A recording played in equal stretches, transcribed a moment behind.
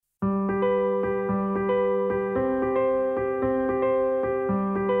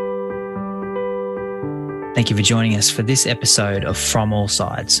Thank you for joining us for this episode of From All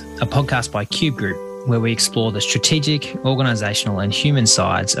Sides, a podcast by Cube Group, where we explore the strategic, organisational and human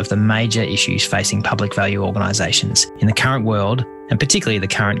sides of the major issues facing public value organisations in the current world and particularly the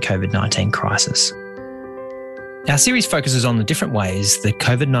current COVID-19 crisis. Our series focuses on the different ways the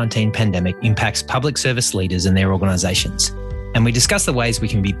COVID-19 pandemic impacts public service leaders and their organisations, and we discuss the ways we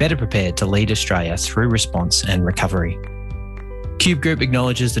can be better prepared to lead Australia through response and recovery. Cube Group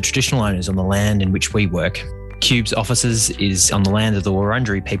acknowledges the traditional owners on the land in which we work. Cube's offices is on the land of the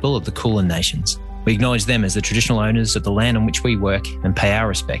Wurundjeri people of the Kulin Nations. We acknowledge them as the traditional owners of the land on which we work and pay our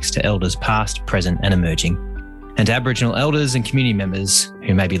respects to elders past, present and emerging, and to Aboriginal elders and community members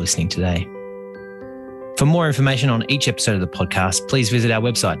who may be listening today. For more information on each episode of the podcast, please visit our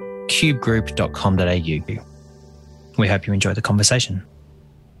website, cubegroup.com.au. We hope you enjoy the conversation.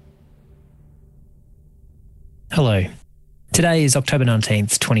 Hello. Today is October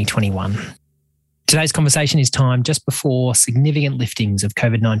 19th, 2021. Today's conversation is timed just before significant liftings of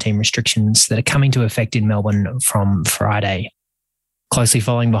COVID-19 restrictions that are coming to effect in Melbourne from Friday. Closely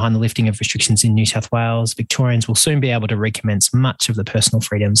following behind the lifting of restrictions in New South Wales, Victorians will soon be able to recommence much of the personal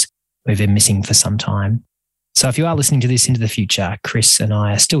freedoms we've been missing for some time. So if you are listening to this into the future, Chris and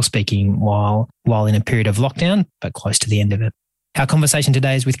I are still speaking while in a period of lockdown, but close to the end of it. Our conversation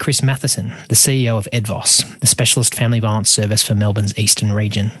today is with Chris Matheson, the CEO of EDVOS, the specialist family violence service for Melbourne's eastern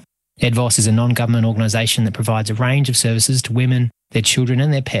region. EDVOS is a non-government organisation that provides a range of services to women, their children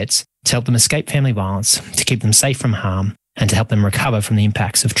and their pets to help them escape family violence, to keep them safe from harm, and to help them recover from the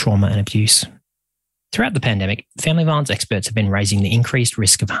impacts of trauma and abuse. Throughout the pandemic, family violence experts have been raising the increased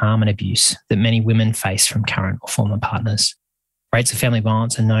risk of harm and abuse that many women face from current or former partners. Rates of family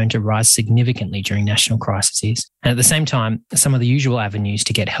violence are known to rise significantly during national crises, and at the same time, some of the usual avenues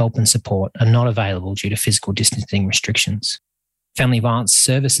to get help and support are not available due to physical distancing restrictions. Family violence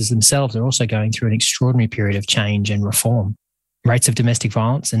services themselves are also going through an extraordinary period of change and reform. Rates of domestic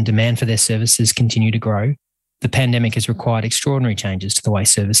violence and demand for their services continue to grow. The pandemic has required extraordinary changes to the way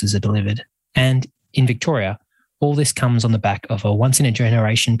services are delivered. And in Victoria, all this comes on the back of a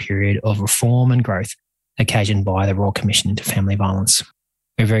once-in-a-generation period of reform and growth occasioned by the Royal Commission into Family Violence.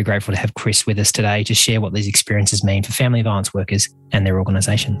 We're very grateful to have Chris with us today to share what these experiences mean for family violence workers and their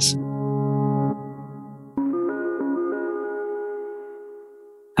organisations.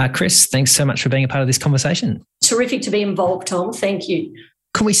 Chris, thanks so much for being a part of this conversation. Terrific to be involved, Tom. Thank you.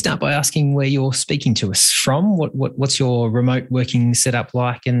 Can we start by asking where you're speaking to us from? What's your remote working setup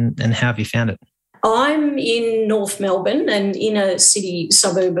like and how have you found it? I'm in North Melbourne, an inner city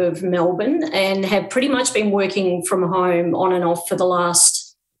suburb of Melbourne, and have pretty much been working from home on and off for the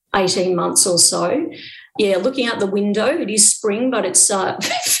last 18 months or so. Yeah, looking out the window, it is spring, but it's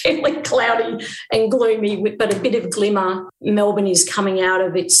fairly cloudy and gloomy, but a bit of glimmer. Melbourne is coming out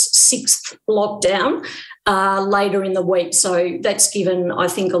of its sixth lockdown later in the week. So that's given, I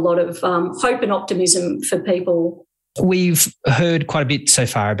think, a lot of hope and optimism for people. We've heard quite a bit so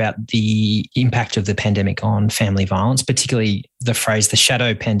far about the impact of the pandemic on family violence, particularly the phrase the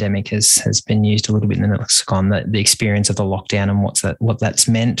shadow pandemic has been used a little bit in the lexicon, the experience of the lockdown and what that's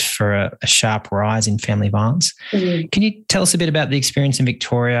meant for a sharp rise in family violence. Mm-hmm. Can you tell us a bit about the experience in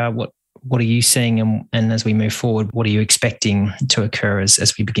Victoria? What are you seeing and as we move forward, what are you expecting to occur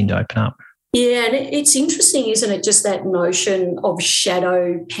as we begin to open up? Yeah, and it's interesting, isn't it, just that notion of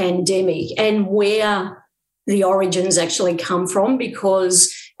shadow pandemic and where the origins actually come from,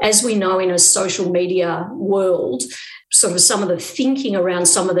 because as we know in a social media world, sort of some of the thinking around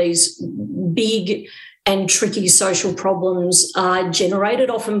some of these big and tricky social problems are generated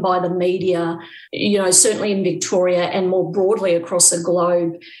often by the media, certainly in Victoria and more broadly across the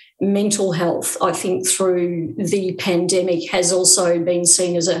globe. Mental health, I think, through the pandemic has also been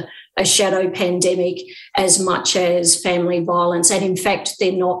seen as a shadow pandemic as much as family violence. And in fact,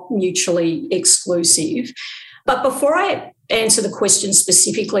 they're not mutually exclusive. But before I answer the question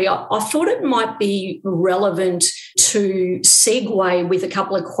specifically, I thought it might be relevant to segue with a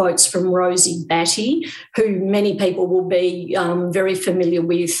couple of quotes from Rosie Batty, who many people will be very familiar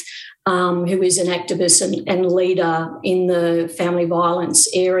with, who is an activist and leader in the family violence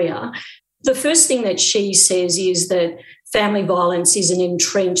area. The first thing that she says is that family violence is an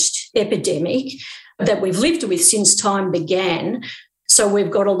entrenched epidemic that we've lived with since time began. So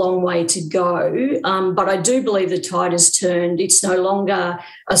we've got a long way to go. But I do believe the tide has turned. It's no longer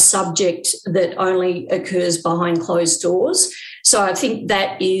a subject that only occurs behind closed doors. So I think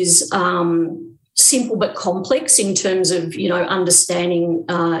that is simple but complex in terms of, understanding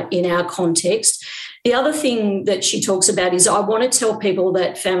in our context. The other thing that she talks about is, I want to tell people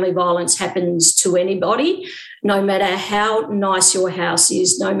that family violence happens to anybody, no matter how nice your house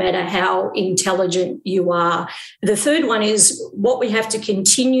is, no matter how intelligent you are. The third one is, what we have to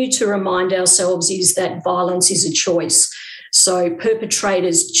continue to remind ourselves is that violence is a choice. So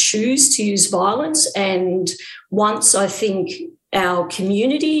perpetrators choose to use violence, and once I think our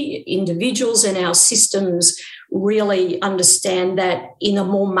community, individuals and our systems really understand that in a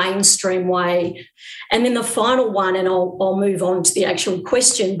more mainstream way. And then the final one, and I'll move on to the actual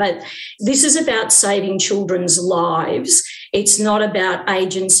question, but this is about saving children's lives. It's not about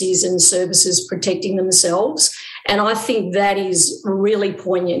agencies and services protecting themselves. And I think that is really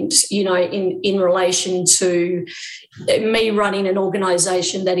poignant, in relation to me running an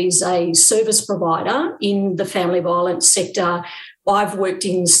organisation that is a service provider in the family violence sector. I've worked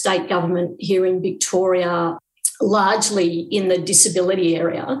in state government here in Victoria, largely in the disability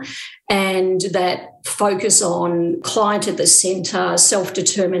area, and that focus on client at the centre,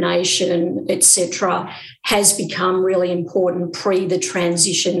 self-determination, etc., has become really important pre the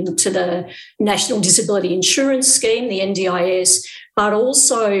transition to the National Disability Insurance Scheme, the NDIS, but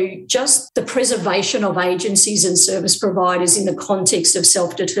also just the preservation of agencies and service providers in the context of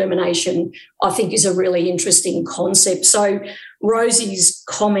self-determination, I think is a really interesting concept. So Rosie's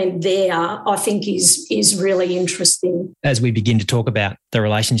comment there, I think, is really interesting. As we begin to talk about the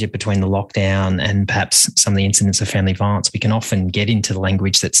relationship between the lockdown and perhaps some of the incidents of family violence, we can often get into the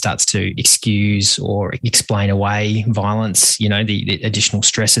language that starts to excuse or explain away violence, the additional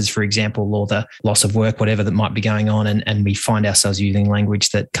stresses, for example, or the loss of work, whatever that might be going on. And we find ourselves using language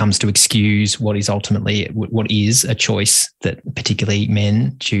that comes to excuse what is a choice that particularly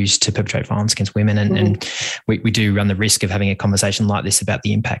men choose to perpetrate violence against women. And we do run the risk of having a conversation like this about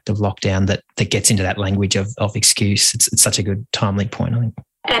the impact of lockdown that gets into that language of excuse. It's such a good timely point, I think.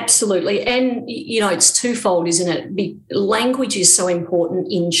 Absolutely. And, it's twofold, isn't it? Language is so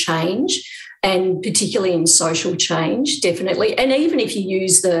important in change, and particularly in social change, definitely. And even if you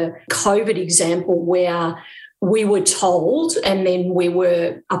use the COVID example, where we were told and then we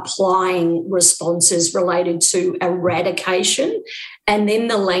were applying responses related to eradication, and then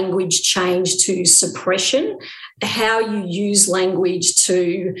the language changed to suppression. How you use language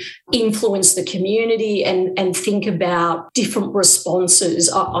to influence the community and think about different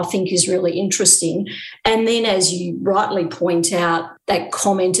responses, I think, is really interesting. And then, as you rightly point out, that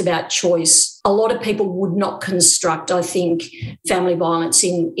comment about choice, a lot of people would not construct, I think, family violence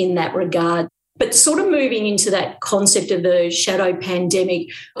in that regard. But sort of moving into that concept of the shadow pandemic,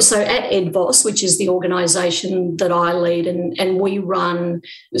 so at EDVOS, which is the organisation that I lead, and we run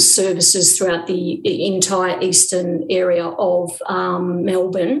services throughout the entire eastern area of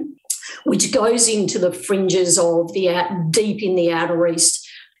Melbourne, which goes into the fringes of deep in the outer east.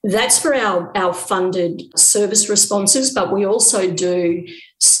 That's for our funded service responses, but we also do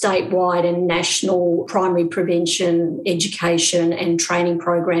statewide and national primary prevention, education and training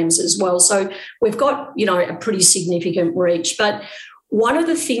programs as well. So we've got, a pretty significant reach. But one of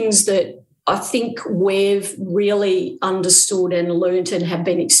the things that I think we've really understood and learnt and have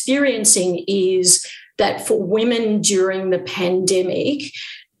been experiencing is that for women during the pandemic,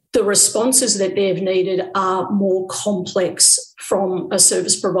 the responses that they've needed are more complex from a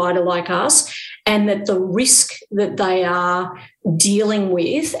service provider like us, and that the risk that they are dealing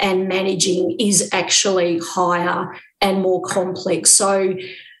with and managing is actually higher and more complex. So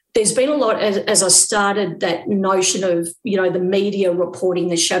there's been a lot, as I started, that notion of, the media reporting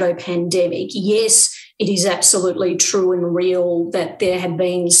the shadow pandemic. Yes, it is absolutely true and real that there have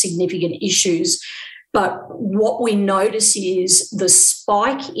been significant issues. But what we notice is the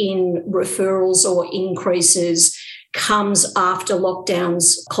spike in referrals or increases comes after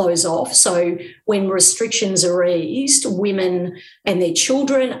lockdowns close off. So when restrictions are eased, women and their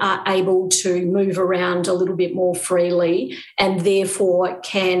children are able to move around a little bit more freely, and therefore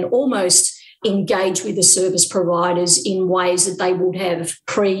can almost engage with the service providers in ways that they would have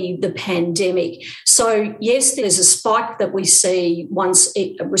pre the pandemic. So yes, there's a spike that we see once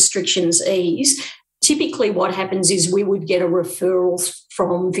restrictions ease. Typically what happens is we would get a referral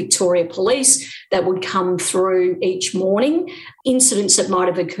from Victoria Police that would come through each morning, incidents that might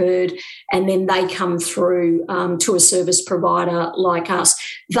have occurred, and then they come through to a service provider like us.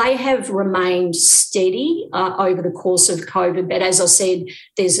 They have remained steady over the course of COVID, but as I said,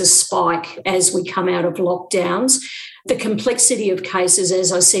 there's a spike as we come out of lockdowns. The complexity of cases,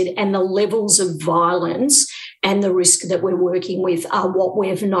 as I said, and the levels of violence and the risk that we're working with are what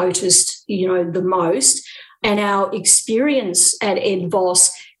we've noticed, the most. And our experience at EDVOS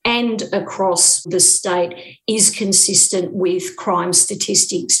and across the state is consistent with crime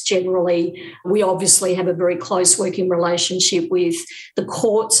statistics generally. We obviously have a very close working relationship with the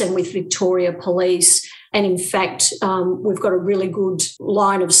courts and with Victoria Police. And in fact, we've got a really good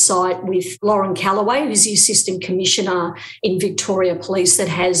line of sight with Lauren Callaway, who's the Assistant Commissioner in Victoria Police that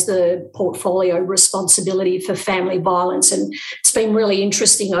has the portfolio responsibility for family violence. And it's been really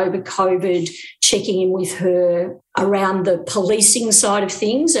interesting over COVID checking in with her around the policing side of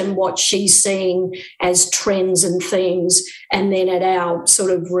things and what she's seeing as trends and themes, and then at our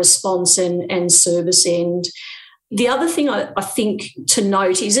sort of response and service end. The other thing I think to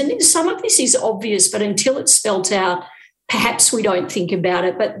note is, and some of this is obvious, but until it's spelt out, perhaps we don't think about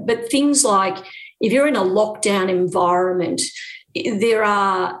it, but things like if you're in a lockdown environment, there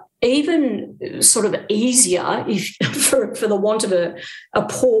are even sort of easier, for the want of a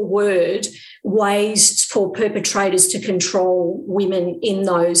poor word, ways for perpetrators to control women in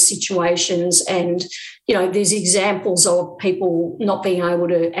those situations. And, you know, there's examples of people not being able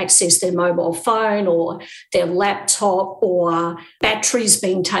to access their mobile phone or their laptop, or batteries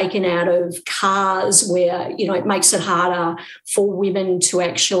being taken out of cars where, you know, it makes it harder for women to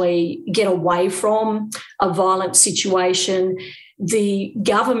actually get away from a violent situation. The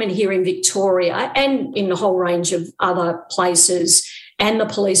government here in Victoria and in a whole range of other places and the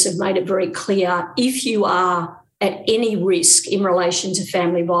police have made it very clear, if you are at any risk in relation to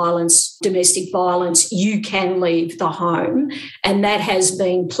family violence, domestic violence, you can leave the home. And that has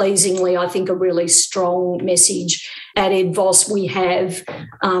been pleasingly, I think, a really strong message. At EDVOS, we have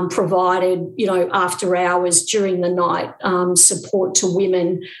provided, you know, after hours during the night support to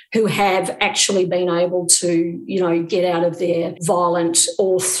women who have actually been able to, you know, get out of their violent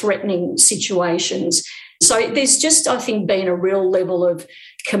or threatening situations. So there's just, I think, been a real level of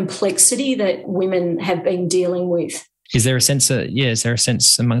complexity that women have been dealing with. Is there a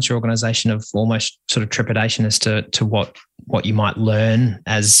sense amongst your organisation of almost sort of trepidation as to what you might learn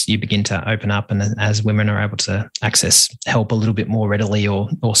as you begin to open up and as women are able to access help a little bit more readily or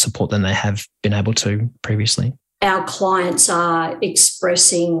support than they have been able to previously? Our clients are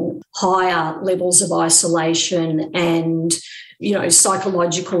expressing higher levels of isolation and, you know,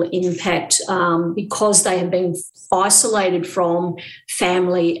 psychological impact because they have been isolated from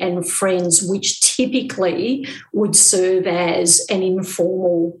family and friends, which typically would serve as an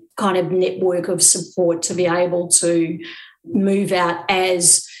informal kind of network of support to be able to move out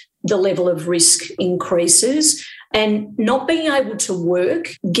as the level of risk increases. And not being able to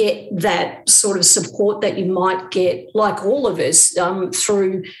work, get that sort of support that you might get, like all of us,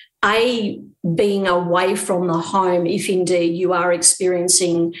 through being away from the home, if indeed you are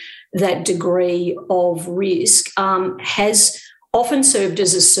experiencing that degree of risk, has often served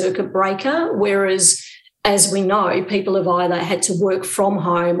as a circuit breaker, whereas, as we know, people have either had to work from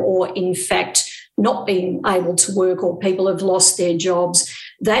home or, in fact, not been able to work, or people have lost their jobs.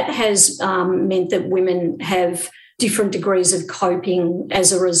 That has meant that women have different degrees of coping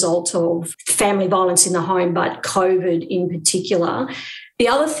as a result of family violence in the home, but COVID in particular. The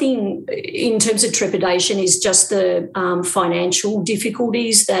other thing in terms of trepidation is just the financial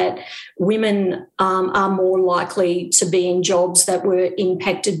difficulties, that women are more likely to be in jobs that were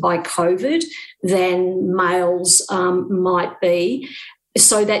impacted by COVID than males might be.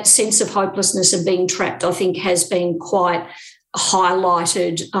 So that sense of hopelessness of being trapped, I think, has been quite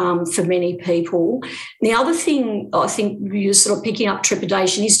highlighted for many people. The other thing I think you're sort of picking up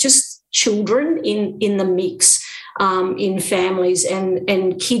trepidation is just children in the mix. In families,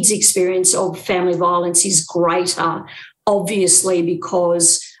 and kids' experience of family violence is greater, obviously,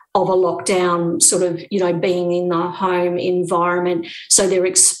 because of a lockdown sort of, you know, being in the home environment. So their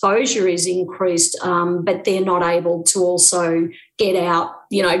exposure is increased, but they're not able to also get out,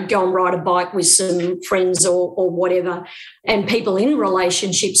 you know, go and ride a bike with some friends or whatever. And people in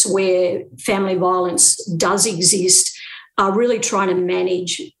relationships where family violence does exist are really trying to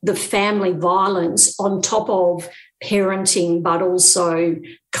manage the family violence on top of parenting, but also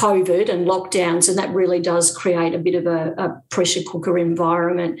COVID and lockdowns, and that really does create a bit of a pressure cooker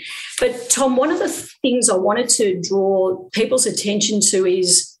environment. But Tom, one of the things I wanted to draw people's attention to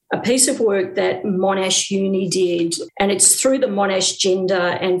is a piece of work that Monash Uni did, and it's through the Monash Gender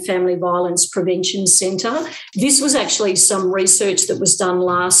and Family Violence Prevention Centre. This was actually some research that was done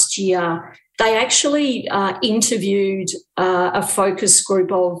last year they actually interviewed a focus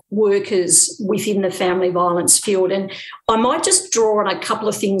group of workers within the family violence field. And I might just draw on a couple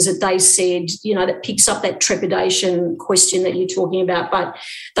of things that they said, that picks up that trepidation question that you're talking about. But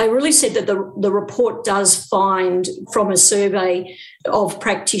they really said that the report does find from a survey of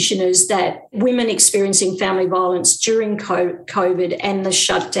practitioners that women experiencing family violence during COVID and the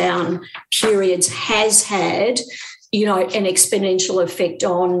shutdown periods has had an exponential effect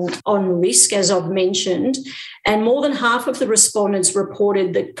on risk, as I've mentioned. And more than half of the respondents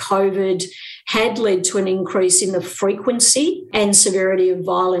reported that COVID had led to an increase in the frequency and severity of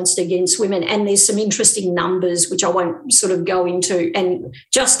violence against women. And there's some interesting numbers, which I won't sort of go into. And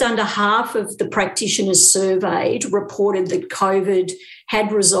just under half of the practitioners surveyed reported that COVID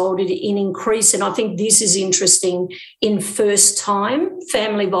had resulted in increase, and I think this is interesting, in first-time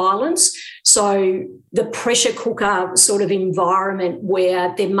family violence. So the pressure cooker sort of environment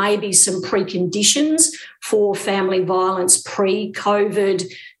where there may be some preconditions for family violence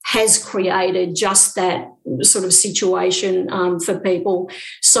pre-COVID has created just that sort of situation for people.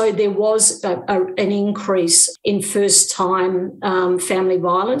 So there was an increase in first-time family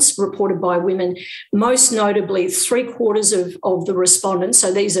violence reported by women. Most notably, 3/4 of the respondents,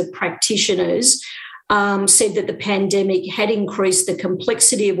 so these are practitioners, said that the pandemic had increased the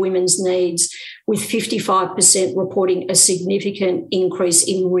complexity of women's needs, with 55% reporting a significant increase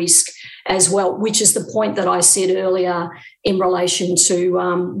in risk as well, which is the point that I said earlier in relation to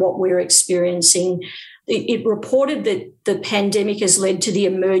what we're experiencing. It reported that the pandemic has led to the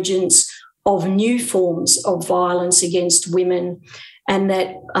emergence of new forms of violence against women, and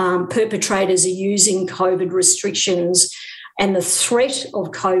that perpetrators are using COVID restrictions and the threat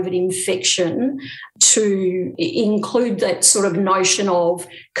of COVID infection to include that sort of notion of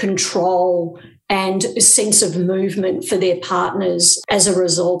control and a sense of movement for their partners as a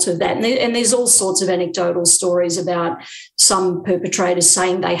result of that. And there's all sorts of anecdotal stories about some perpetrators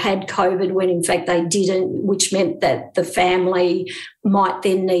saying they had COVID when in fact they didn't, which meant that the family might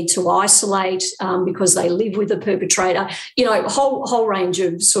then need to isolate because they live with the perpetrator. A whole range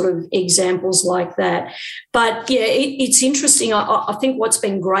of sort of examples like that. But, yeah, it's interesting. I think what's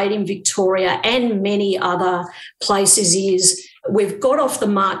been great in Victoria and many other places is we've got off the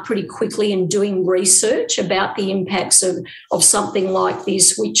mark pretty quickly in doing research about the impacts of something like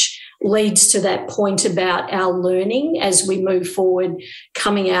this, which leads to that point about our learning as we move forward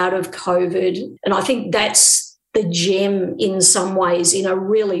coming out of COVID. And I think that's the gem in some ways in a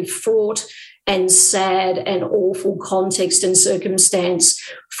really fraught and sad and awful context and circumstance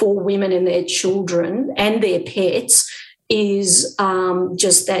for women and their children and their pets, is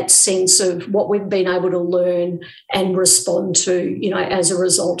just that sense of what we've been able to learn and respond to, as a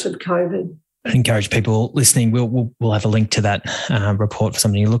result of COVID. I encourage people listening, we'll have a link to that report for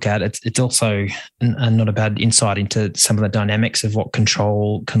something to look at. It's also not a bad insight into some of the dynamics of what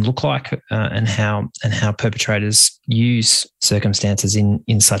control can look like and how perpetrators use circumstances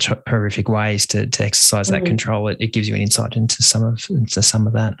in such horrific ways to exercise that control. It gives you an insight into some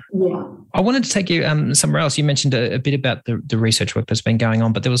of that. Yeah. I wanted to take you somewhere else. You mentioned a bit about the research work that's been going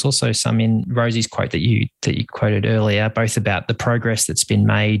on, but there was also some in Rosie's quote that you quoted earlier, both about the progress that's been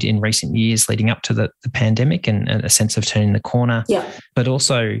made in recent years leading up to the pandemic and a sense of turning the corner, but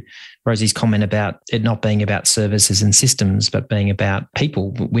also Rosie's comment about it not being about services and systems, but being about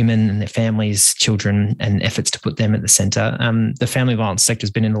people, women and their families, children, and efforts to put them at the centre. The family violence sector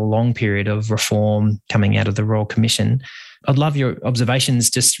has been in a long period of reform coming out of the Royal Commission. I'd love your observations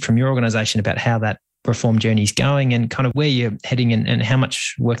just from your organisation about how that reform journey is going and kind of where you're heading and how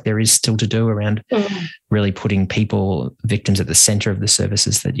much work there is still to do around really putting people, victims, at the centre of the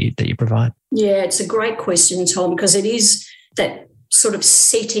services that you provide. Yeah, it's a great question, Tom, because it is that sort of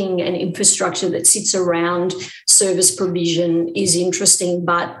setting and infrastructure that sits around service provision is interesting,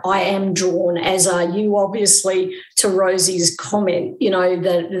 but I am drawn, as are you obviously, to Rosie's comment,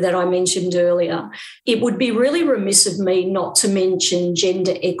 that I mentioned earlier. It would be really remiss of me not to mention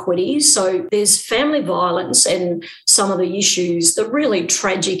gender equity. So there's family violence and some of the issues, the really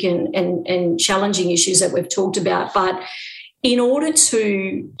tragic and challenging issues that we've talked about, but in order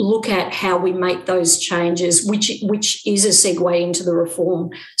to look at how we make those changes, which is a segue into the reform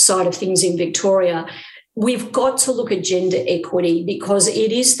side of things in Victoria, we've got to look at gender equity because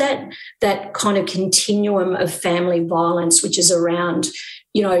it is that kind of continuum of family violence, which is around,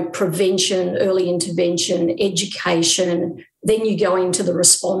 prevention, early intervention, education. Then you go into the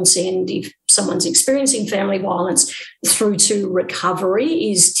response end if someone's experiencing family violence through to recovery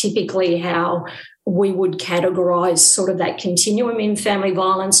is typically how we would categorise sort of that continuum in family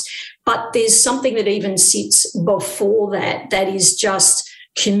violence. But there's something that even sits before that is just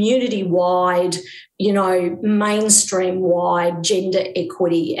community-wide, mainstream-wide gender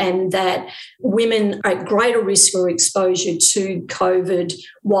equity, and that women are at greater risk or exposure to COVID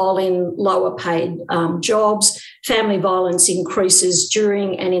while in lower paid jobs. Family violence increases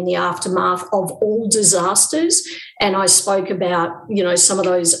during and in the aftermath of all disasters. And I spoke about, some of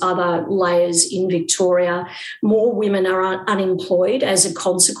those other layers in Victoria. More women are unemployed as a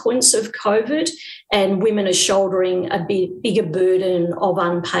consequence of COVID, and women are shouldering a bigger burden of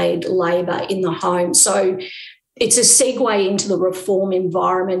unpaid labour in the home. So it's a segue into the reform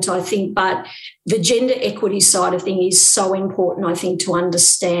environment, I think, but the gender equity side of things is so important, I think, to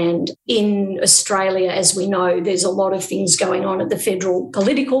understand. In Australia, as we know, there's a lot of things going on at the federal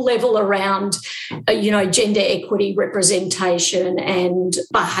political level around, gender equity, representation and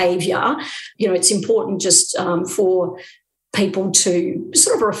behaviour. It's important just for people to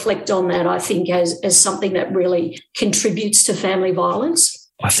sort of reflect on that, I think, as something that really contributes to family violence.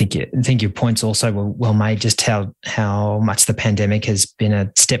 I think your points also were well made, just how much the pandemic has been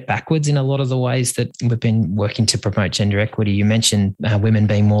a step backwards in a lot of the ways that we've been working to promote gender equity. You mentioned women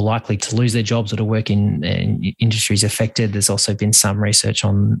being more likely to lose their jobs or to work in industries affected. There's also been some research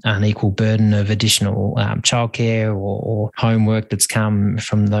on unequal burden of additional childcare or homework that's come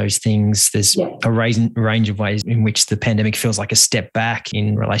from those things. There's a range of ways in which the pandemic feels like a step back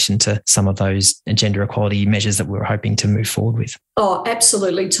in relation to some of those gender equality measures that we were hoping to move forward with. Oh,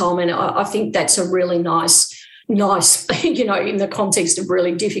 absolutely, Tom. And I think that's a really nice, in the context of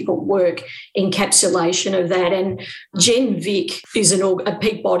really difficult work, encapsulation of that. And GenVic is a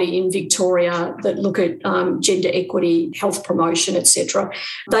peak body in Victoria that look at gender equity, health promotion, etc.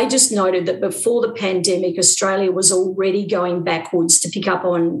 They just noted that before the pandemic, Australia was already going backwards, to pick up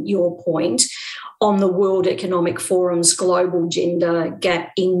on your point, on the World Economic Forum's Global Gender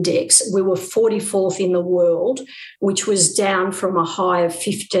Gap Index. We were 44th in the world, which was down from a high of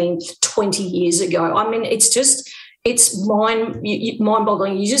 15th 20 years ago. I mean, it's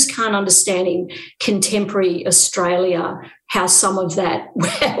mind-boggling. You just can't understand in contemporary Australia how some of that,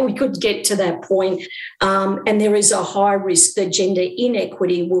 how we could get to that point. And there is a high risk that gender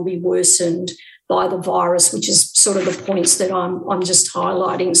inequity will be worsened by the virus, which is sort of the points that I'm just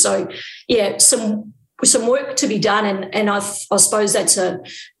highlighting. So, some work to be done, and I suppose that's a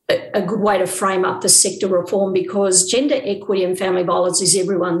good way to frame up the sector reform, because gender equity and family violence is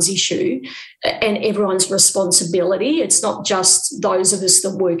everyone's issue and everyone's responsibility. It's not just those of us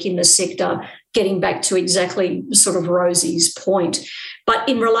that work in the sector, getting back to exactly sort of Rosie's point. But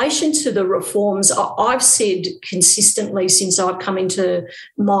in relation to the reforms, I've said consistently since I've come into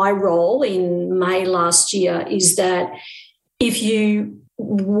my role in May last year is that if you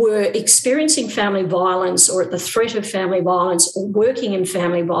were experiencing family violence or at the threat of family violence or working in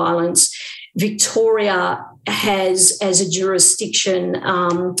family violence, Victoria has, as a jurisdiction,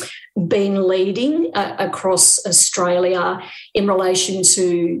 been leading across Australia in relation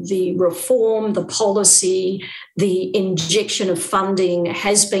to the reform, the policy, the injection of funding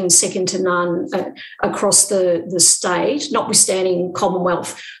has been second to none across the state, notwithstanding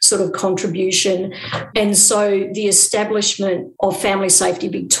Commonwealth sort of contribution. And so the establishment of Family Safety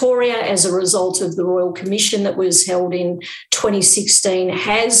Victoria as a result of the Royal Commission that was held in 2016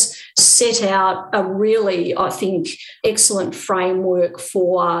 has set out a really, I think, excellent framework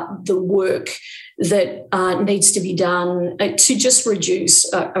for the work that needs to be done to just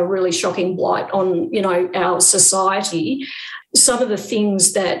reduce a really shocking blight on, our society. Some of the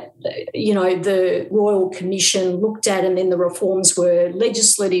things that, the Royal Commission looked at and then the reforms were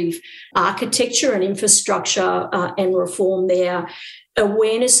legislative architecture and infrastructure and reform there,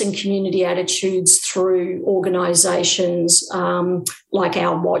 awareness and community attitudes through organisations like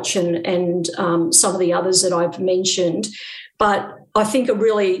Our Watch and some of the others that I've mentioned. But I think a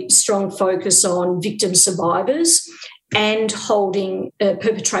really strong focus on victim survivors and holding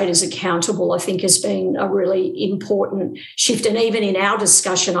perpetrators accountable, I think, has been a really important shift. And even in our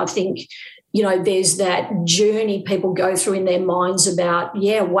discussion, I think, there's that journey people go through in their minds about,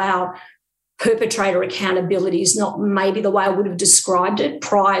 perpetrator accountability is not maybe the way I would have described it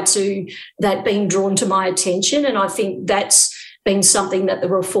prior to that being drawn to my attention. And I think that's been something that the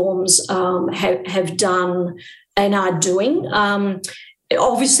reforms have done and are doing.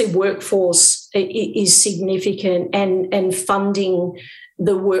 Obviously, workforce is significant, and funding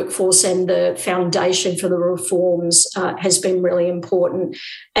the workforce and the foundation for the reforms has been really important.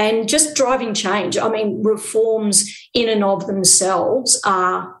 And just driving change. I mean, reforms in and of themselves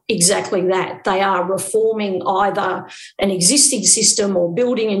are exactly that. They are reforming either an existing system or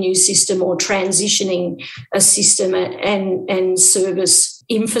building a new system or transitioning a system and service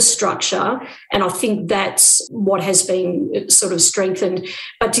infrastructure, and I think that's what has been sort of strengthened.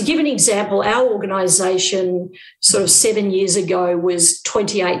 But to give an example, our organisation sort of 7 years ago was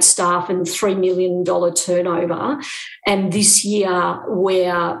 28 staff and $3 million turnover, and this year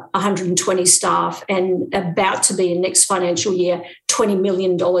we're 120 staff and about to be in next financial year $20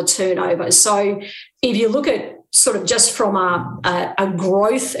 million turnover. So if you look at sort of just from a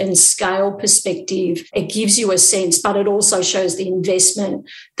growth and scale perspective, it gives you a sense, but it also shows the investment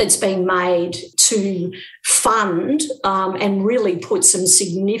that's being made to fund and really put some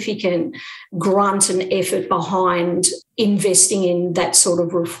significant grunt and effort behind investing in that sort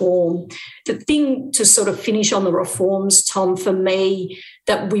of reform. The thing to sort of finish on the reforms, Tom, for me,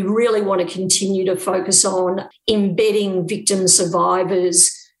 that we really want to continue to focus on embedding victim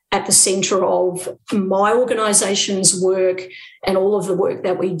survivors at the centre of my organisation's work and all of the work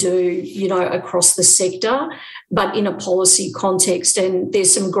that we do, you know, across the sector, but in a policy context. And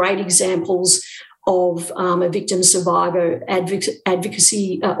there's some great examples of a victim survivor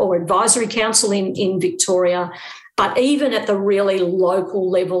advocacy or advisory council in Victoria. But even at the really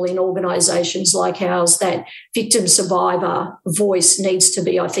local level in organisations like ours, that victim survivor voice needs to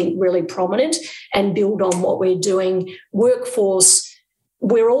be, I think, really prominent and build on what we're doing. Workforce,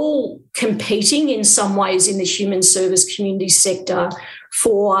 we're all competing in some ways in the human service community sector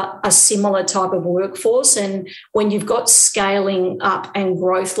for a similar type of workforce. And when you've got scaling up and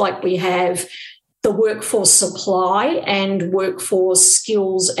growth like we have, the workforce supply and workforce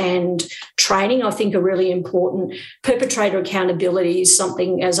skills and training, I think, are really important. Perpetrator accountability is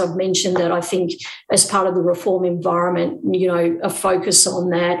something, as I've mentioned, that I think as part of the reform environment, you know, a focus on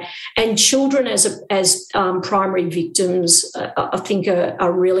that. And children as primary victims, I think,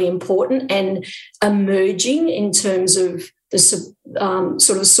 are really important and emerging in terms of the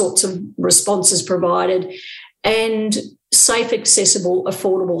sorts of responses provided. And safe, accessible,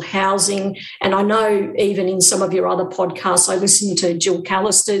 affordable housing. And I know even in some of your other podcasts, I listened to Jill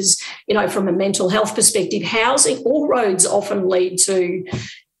Callister's, you know, from a mental health perspective, housing, all roads often lead to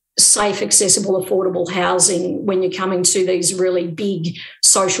safe, accessible, affordable housing when you're coming to these really big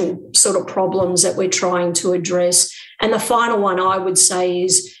social sort of problems that we're trying to address. And the final one I would say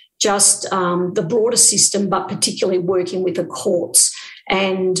is just the broader system, but particularly working with the courts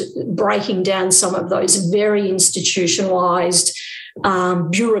and breaking down some of those very institutionalised,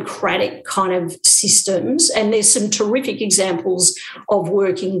 bureaucratic kind of systems. And there's some terrific examples of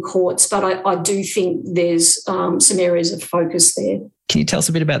working courts, but I do think there's some areas of focus there. Can you tell us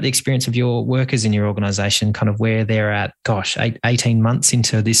a bit about the experience of your workers in your organisation, kind of where they're at, 18 months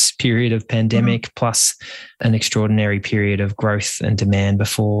into this period of pandemic, plus an extraordinary period of growth and demand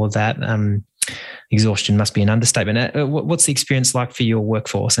before that? Exhaustion must be an understatement. What's the experience like for your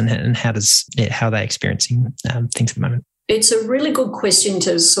workforce, and how are they experiencing things at the moment? It's a really good question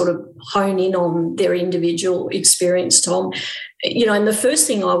to sort of hone in on their individual experience, Tom. You know, and the first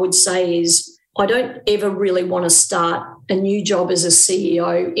thing I would say is I don't ever really want to start a new job as a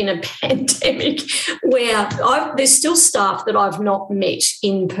CEO in a pandemic where there's still staff that I've not met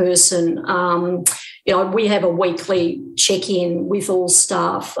in person. You know, we have a weekly check-in with all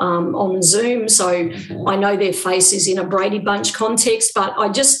staff on Zoom, so I know their faces in a Brady Bunch context, but I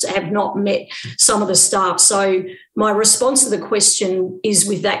just have not met some of the staff. So my response to the question is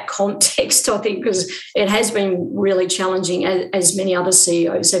with that context, I think, because it has been really challenging, as many other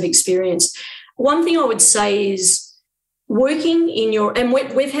CEOs have experienced. One thing I would say is working in and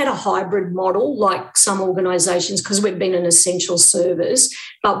we've had a hybrid model like some organisations because we've been an essential service,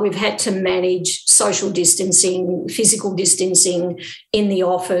 but we've had to manage social distancing, physical distancing in the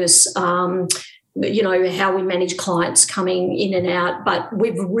office, you know, how we manage clients coming in and out. But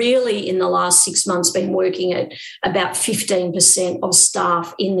we've really, in the last 6 months, been working at about 15% of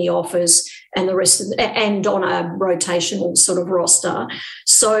staff in the office and the rest and on a rotational sort of roster.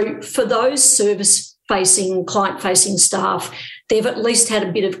 So for those service-facing, client-facing staff, they've at least had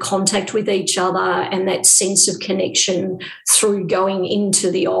a bit of contact with each other and that sense of connection through going into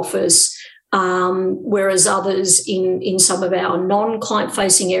the office, whereas others in some of our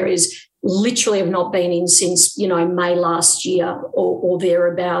non-client-facing areas literally have not been in since, you know, May last year or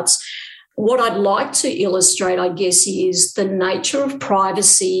thereabouts. What I'd like to illustrate, I guess, is the nature of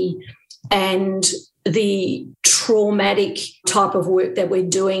privacy and the traumatic type of work that we're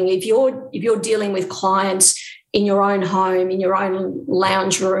doing. If you're dealing with clients in your own home, in your own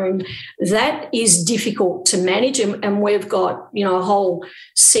lounge room, that is difficult to manage. And we've got, you know, a whole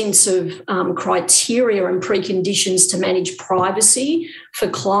sense of criteria and preconditions to manage privacy for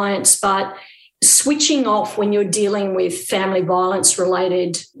clients. But switching off when you're dealing with family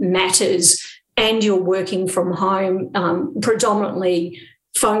violence-related matters and you're working from home, predominantly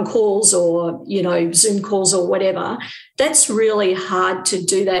phone calls or, Zoom calls or whatever, that's really hard to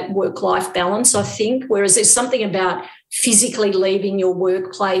do that work-life balance, I think, whereas there's something about physically leaving your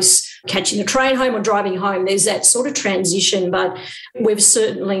workplace, catching a train home or driving home. There's that sort of transition, but we've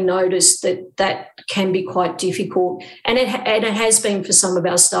certainly noticed that can be quite difficult. And it has been for some of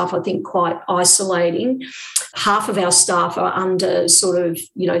our staff, I think, quite isolating. Half of our staff are under sort of,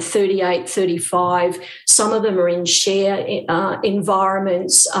 38, 35. Some of them are in share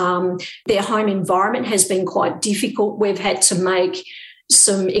environments. Their home environment has been quite difficult. We've had to make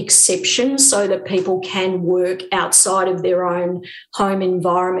some exceptions so that people can work outside of their own home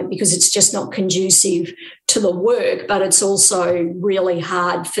environment because it's just not conducive to the work, but it's also really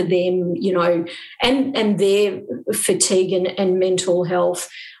hard for them, and their fatigue and mental health.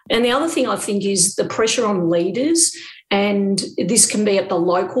 And the other thing I think is the pressure on leaders, and this can be at the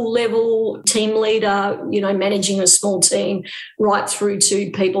local level, team leader, managing a small team, right through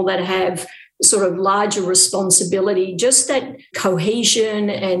to people that have sort of larger responsibility, just that cohesion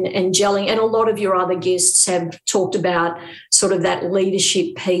and gelling. And a lot of your other guests have talked about sort of that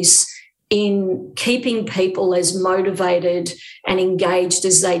leadership piece in keeping people as motivated and engaged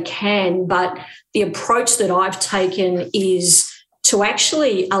as they can. But the approach that I've taken is to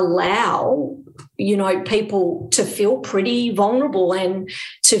actually allow, people to feel pretty vulnerable and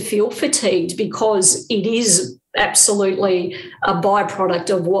to feel fatigued, because it is absolutely a byproduct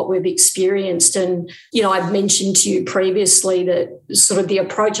of what we've experienced. And, I've mentioned to you previously that sort of the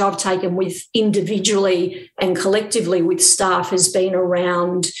approach I've taken with individually and collectively with staff has been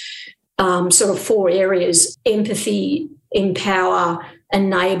around sort of 4 areas: empathy, empower,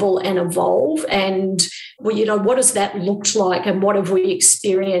 enable and evolve. And, what does that look like and what have we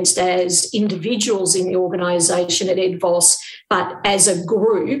experienced as individuals in the organisation at EdVos? But as a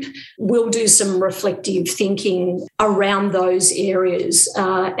group, we'll do some reflective thinking around those areas.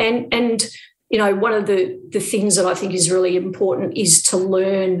 And one of the things that I think is really important is to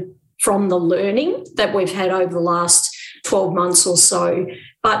learn from the learning that we've had over the last 12 months or so.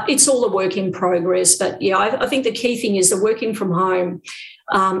 But it's all a work in progress. But, I think the key thing is the working from home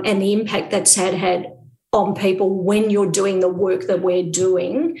and the impact that's had on people when you're doing the work that we're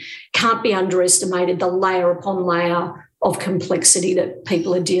doing can't be underestimated, the layer upon layer of complexity that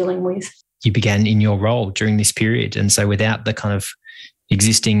people are dealing with. You began in your role during this period, and so without the kind of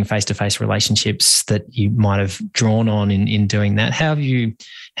existing face-to-face relationships that you might have drawn on in doing that, how have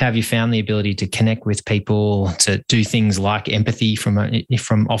you found the ability to connect with people, to do things like empathy from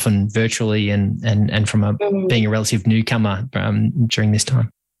often virtually and from being a relative newcomer during this time?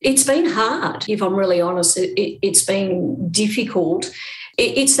 It's been hard, if I'm really honest. It's been difficult.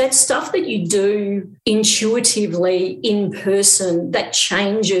 It's that stuff that you do intuitively in person that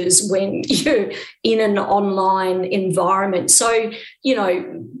changes when you're in an online environment. So,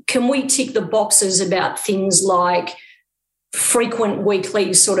 can we tick the boxes about things like frequent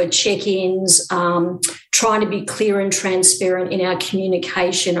weekly sort of check-ins, trying to be clear and transparent in our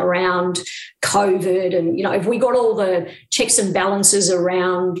communication around COVID, and, have we got all the checks and balances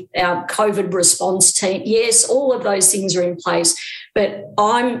around our COVID response team? Yes, all of those things are in place. But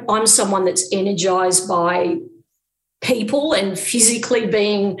I'm someone that's energised by people and physically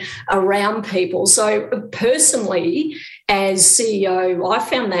being around people. So personally, as CEO, I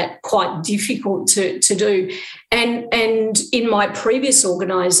found that quite difficult to do. And in my previous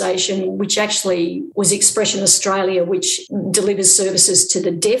organisation, which actually was Expression Australia, which delivers services to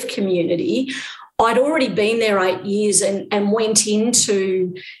the deaf community, I'd already been there 8 years and went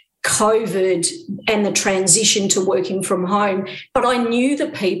into COVID and the transition to working from home. But I knew the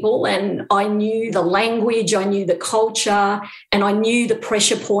people and I knew the language, I knew the culture, and I knew the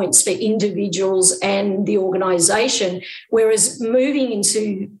pressure points for individuals and the organisation. Whereas moving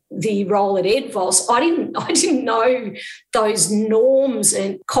into the role at EdVos, I didn't know those norms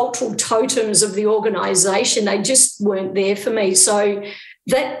and cultural totems of the organisation. They just weren't there for me. So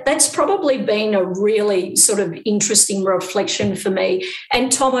that's probably been a really sort of interesting reflection for me.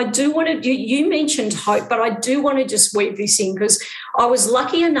 And Tom, I do want to, you mentioned hope, but I do want to just weave this in because I was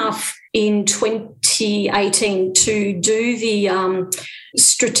lucky enough in 2018 to do the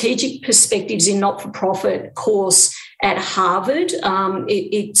Strategic Perspectives in Not-for-Profit course at Harvard.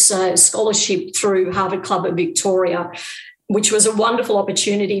 It's a scholarship through Harvard Club of Victoria, which was a wonderful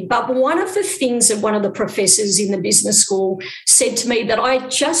opportunity. But one of the things that one of the professors in the business school said to me that I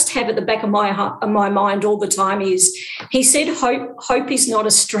just have at the back of my mind all the time is, he said, hope is not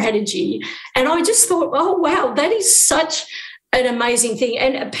a strategy. And I just thought, oh, wow, that is such an amazing thing.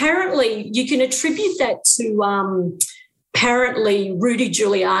 And apparently you can attribute that to apparently Rudy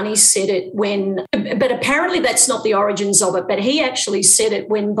Giuliani said it but apparently that's not the origins of it, but he actually said it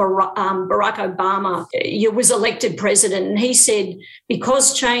when Barack Obama was elected president, and he said,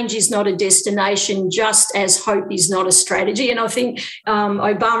 because change is not a destination, just as hope is not a strategy. And I think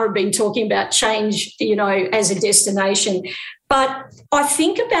Obama had been talking about change, as a destination. But I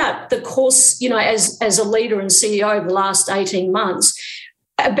think about the course, as a leader and CEO over the last 18 months,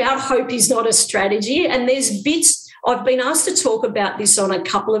 about hope is not a strategy. And there's bits, I've been asked to talk about this on a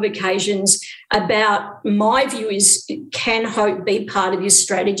couple of occasions about my view is, can hope be part of your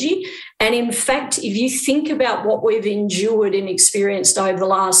strategy? And in fact, if you think about what we've endured and experienced over the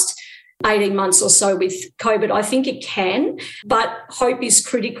last 18 months or so with COVID, I think it can, but hope is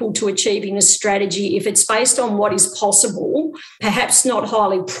critical to achieving a strategy if it's based on what is possible, perhaps not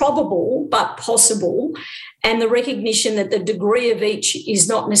highly probable, but possible, and the recognition that the degree of each is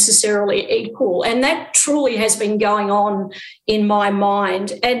not necessarily equal. And that truly has been going on in my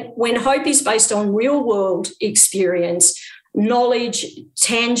mind. And when hope is based on real-world experience, knowledge,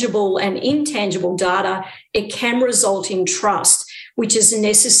 tangible and intangible data, it can result in trust, which is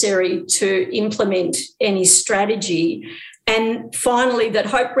necessary to implement any strategy. And finally, that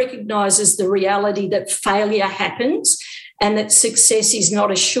hope recognises the reality that failure happens and that success is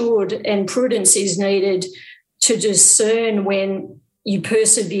not assured, and prudence is needed to discern when you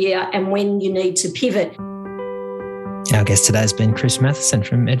persevere and when you need to pivot. Our guest today has been Chris Matheson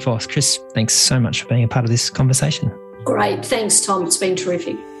from EdVos. Chris, thanks so much for being a part of this conversation. Great. Thanks, Tom. It's been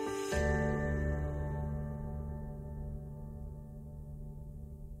terrific.